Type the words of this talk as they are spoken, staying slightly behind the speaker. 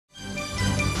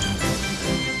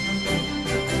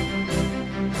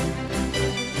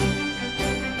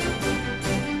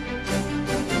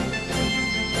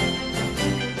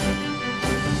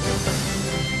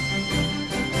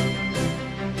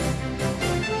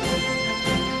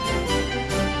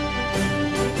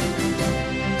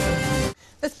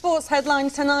sports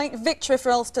headlines tonight, victory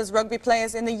for Ulster's rugby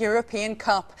players in the European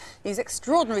Cup. These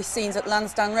extraordinary scenes at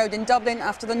Lansdowne Road in Dublin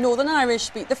after the Northern Irish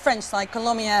beat the French side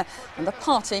Colomiers, and the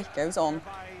party goes on.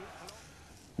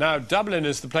 Now, Dublin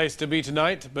is the place to be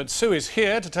tonight, but Sue is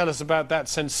here to tell us about that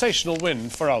sensational win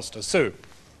for Ulster. Sue.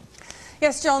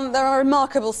 Yes, John, there are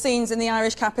remarkable scenes in the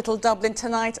Irish capital, Dublin,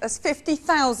 tonight as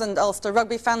 50,000 Ulster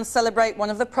rugby fans celebrate one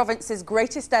of the province's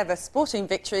greatest ever sporting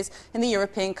victories in the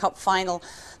European Cup final.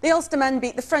 The Ulster men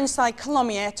beat the French side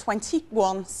Colomiers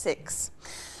 21-6.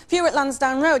 Few at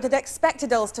Lansdowne Road had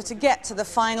expected Ulster to get to the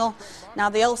final. Now,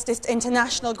 the ulstest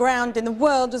international ground in the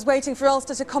world was waiting for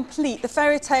Ulster to complete the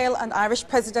fairy tale, and Irish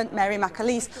President Mary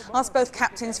McAleese asked both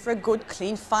captains for a good,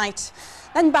 clean fight.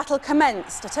 Then battle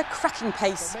commenced at a cracking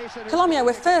pace. Colomiers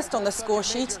were first on the score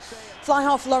sheet,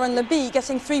 fly-half Lauren Leby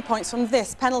getting 3 points from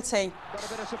this penalty.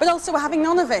 But Ulster were having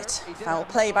none of it. Foul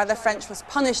play by the French was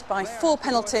punished by 4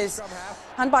 penalties,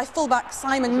 and by fullback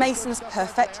Simon Mason's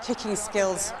perfect kicking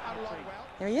skills.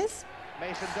 Here he is.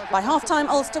 By half-time,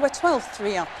 Ulster were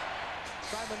 12-3 up.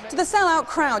 To the sell-out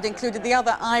crowd included the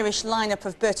other Irish lineup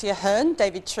of Bertie Ahern,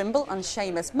 David Trimble and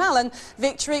Seamus Mallon.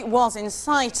 Victory was in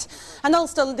sight, and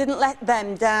Ulster didn't let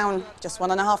them down. Just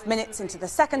 1.5 minutes into the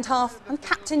second half, and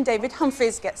captain David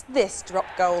Humphreys gets this drop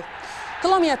goal.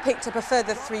 Colomiers picked up a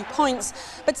further 3 points,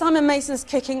 but Simon Mason's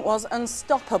kicking was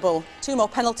unstoppable. 2 more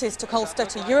penalties took Ulster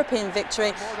to European victory,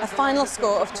 a final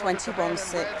score of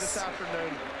 21-6.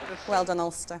 Well done,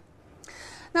 Ulster.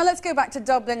 Now let's go back to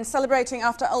Dublin, celebrating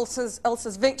after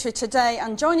Ulster's victory today.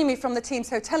 And joining me from the team's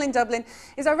hotel in Dublin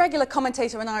is our regular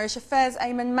commentator on Irish affairs,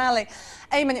 Eamon Malley.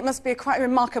 Eamon, it must be a quite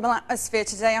remarkable atmosphere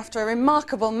today after a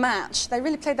remarkable match. They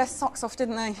really played their socks off,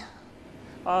 didn't they?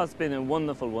 Oh, it's been a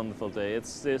wonderful, wonderful day.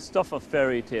 It's the stuff of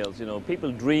fairy tales, you know.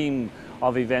 People dream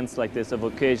of events like this, of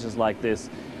occasions like this.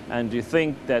 And you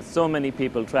think that so many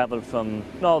people travelled from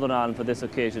Northern Ireland for this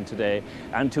occasion today,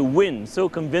 and to win so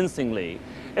convincingly.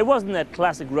 It wasn't a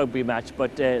classic rugby match,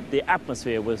 but the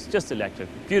atmosphere was just electric.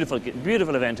 Beautiful,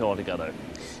 beautiful event altogether.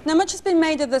 Now, much has been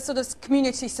made of the sort of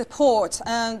community support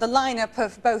and the lineup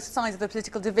of both sides of the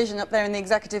political division up there in the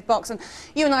executive box. And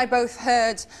you and I both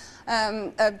heard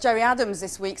Jerry Adams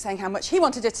this week saying how much he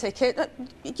wanted a ticket.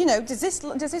 You know, does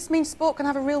this mean sport can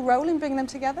have a real role in bringing them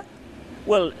together?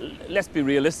 Well, let's be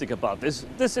realistic about this.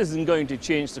 This isn't going to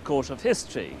change the course of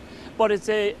history, but it's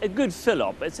a good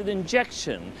fill-up. It's an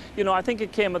injection. You know, I think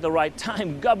it came at the right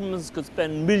time. Governments could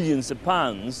spend millions of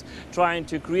pounds trying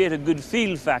to create a good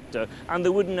feel factor, and they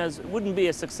wouldn't be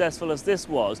as successful as this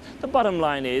was. The bottom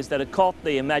line is that it caught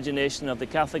the imagination of the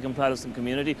Catholic and Protestant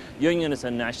community, Unionists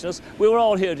and Nationalists. We were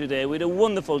all here today. We had a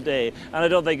wonderful day, and I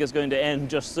don't think it's going to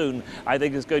end just soon. I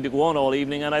think it's going to go on all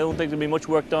evening, and I don't think there'll be much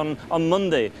work done on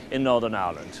Monday in Northern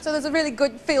Ireland. So there's a really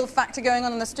good feel factor going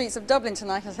on in the streets of Dublin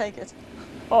tonight, I take it.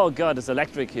 Oh God, it's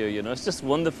electric here, you know, it's just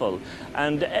wonderful.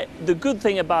 And the good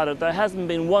thing about it, there hasn't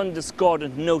been one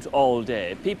discordant note all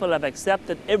day. People have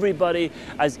accepted everybody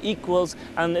as equals,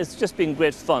 and it's just been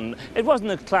great fun. It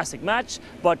wasn't a classic match,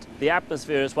 but the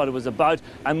atmosphere is what it was about,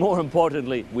 and more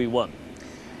importantly, we won.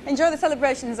 Enjoy the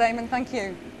celebrations, Eamon. Thank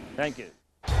you. Thank you.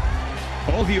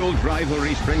 All the old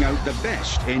rivalries bring out the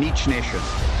best in each nation.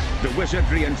 The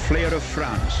wizardry and flair of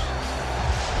France.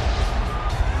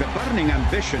 The burning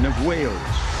ambition of Wales,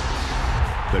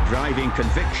 the driving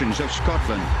convictions of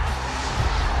Scotland,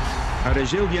 a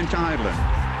resilient Ireland,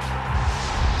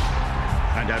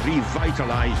 and a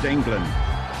revitalised England.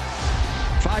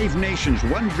 5 nations,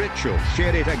 one ritual.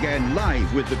 Share it again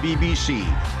live with the BBC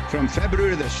from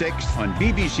February the 6th on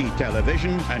BBC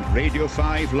Television and Radio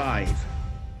 5 Live.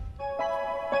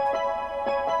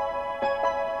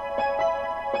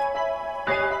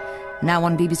 Now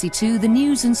on BBC Two, the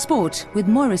news and sport with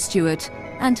Moira Stewart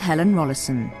and Helen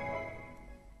Rollison.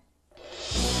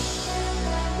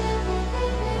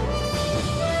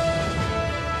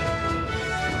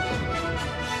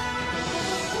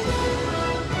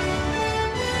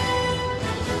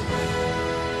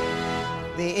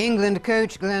 The England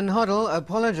coach Glenn Hoddle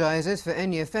apologises for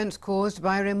any offence caused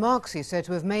by remarks he's said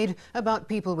to have made about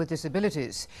people with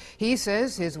disabilities. He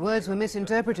says his words were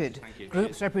misinterpreted.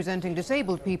 Groups representing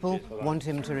disabled people want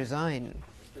him to resign.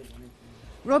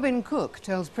 Robin Cook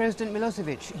tells President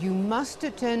Milosevic, you must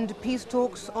attend peace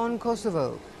talks on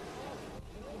Kosovo.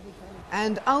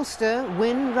 And Ulster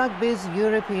win rugby's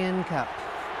European Cup.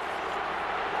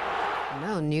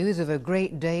 Now news of a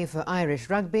great day for Irish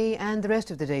rugby and the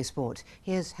rest of the day's sport.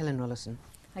 Here's Helen Rollison.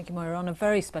 Thank you, Moira. On a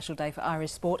very special day for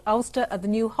Irish sport, Ulster are the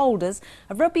new holders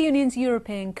of Rugby Union's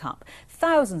European Cup.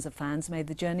 Thousands of fans made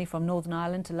the journey from Northern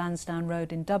Ireland to Lansdowne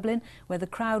Road in Dublin, where the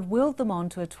crowd willed them on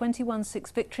to a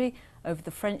 21-6 victory over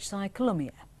the French side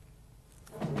Colomiers.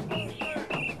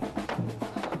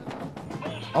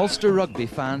 Ulster rugby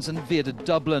fans invaded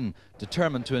Dublin,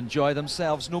 determined to enjoy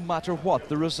themselves no matter what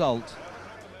the result.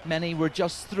 Many were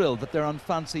just thrilled that their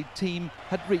unfancied team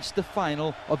had reached the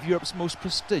final of Europe's most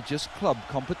prestigious club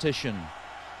competition.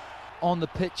 On the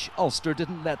pitch, Ulster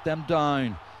didn't let them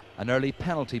down. An early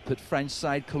penalty put French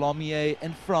side Colomiers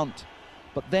in front,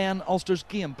 but then Ulster's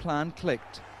game plan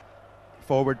clicked.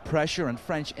 Forward pressure and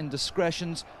French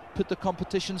indiscretions put the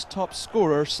competition's top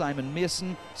scorer, Simon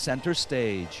Mason, centre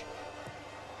stage.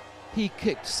 He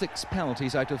kicked 6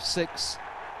 penalties out of 6.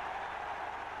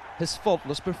 His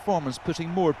faultless performance putting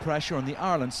more pressure on the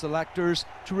Ireland selectors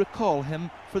to recall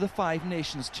him for the Five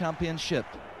Nations Championship.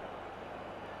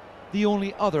 The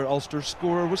only other Ulster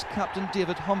scorer was captain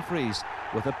David Humphreys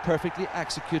with a perfectly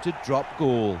executed drop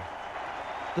goal.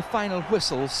 The final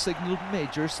whistle signalled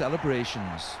major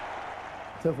celebrations.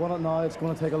 To have won it now, it's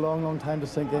going to take a long, long time to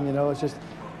sink in, you know. It's just,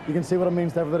 you can see what it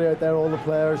means to everybody out there, all the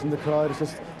players and the crowd.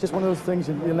 It's just one of those things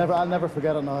I'll never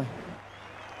forget it now.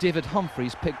 David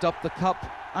Humphreys picked up the cup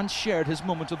and shared his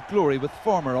moment of glory with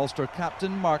former Ulster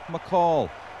captain Mark McCall,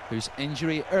 whose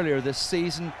injury earlier this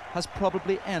season has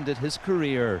probably ended his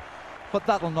career. But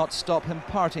that'll not stop him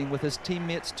partying with his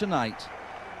teammates tonight.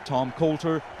 Tom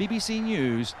Coulter, BBC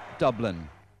News, Dublin.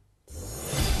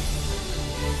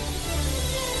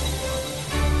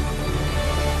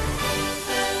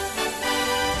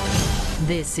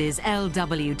 This is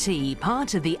LWT,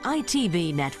 part of the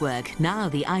ITV network. Now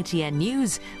the ITN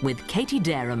News with Katie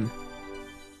Derham.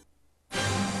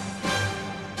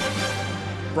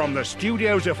 From the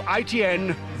studios of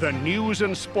ITN, the news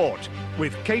and sport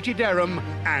with Katie Derham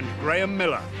and Graham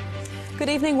Miller. Good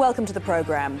evening, welcome to the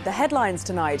programme. The headlines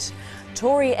tonight.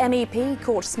 Tory MEP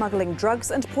caught smuggling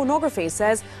drugs and pornography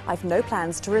says, "I've no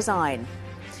plans to resign."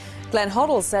 Glenn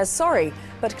Hoddle says sorry,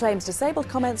 but claims disabled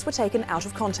comments were taken out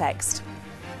of context.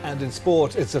 And in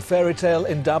sport, it's a fairy tale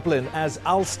in Dublin as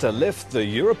Ulster lift the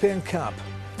European Cup.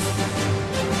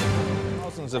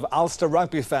 Thousands of Ulster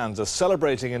rugby fans are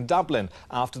celebrating in Dublin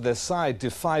after their side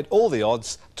defied all the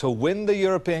odds to win the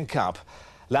European Cup.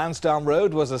 Lansdowne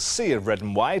Road was a sea of red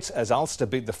and white as Ulster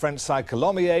beat the French side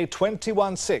Colomiers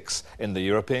 21-6 in the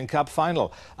European Cup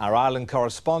final. Our Ireland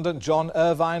correspondent John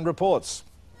Irvine reports.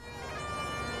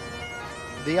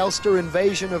 The Ulster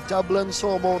invasion of Dublin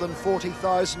saw more than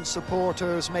 40,000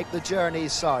 supporters make the journey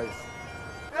south.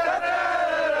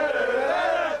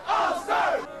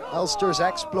 Ulster's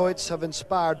exploits have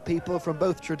inspired people from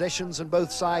both traditions and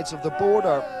both sides of the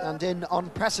border, and in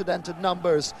unprecedented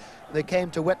numbers they came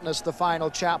to witness the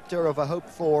final chapter of a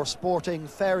hoped-for sporting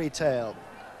fairy tale.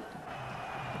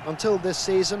 Until this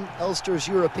season, Ulster's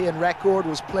European record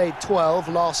was played 12,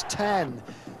 lost 10.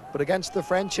 But against the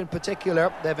French in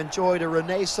particular, they've enjoyed a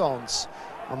renaissance.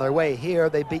 On their way here,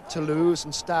 they beat Toulouse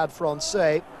and Stade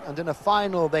Francais, and in a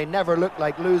final they never looked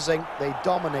like losing, they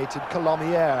dominated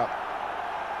Colomiers.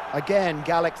 Again,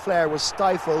 Gaelic flair was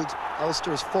stifled.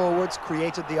 Ulster's forwards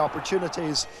created the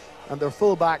opportunities, and their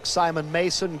fullback Simon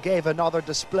Mason gave another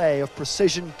display of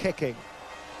precision kicking.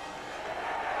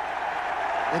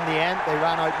 In the end, they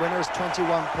ran out winners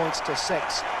 21 points to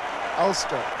 6.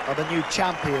 Ulster are the new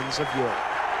champions of Europe.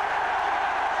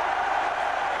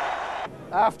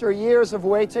 After years of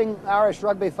waiting, Irish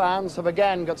rugby fans have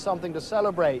again got something to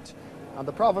celebrate, and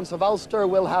the province of Ulster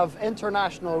will have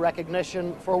international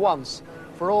recognition for once,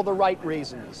 for all the right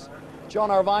reasons.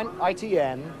 John Irvine,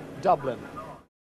 ITN, Dublin.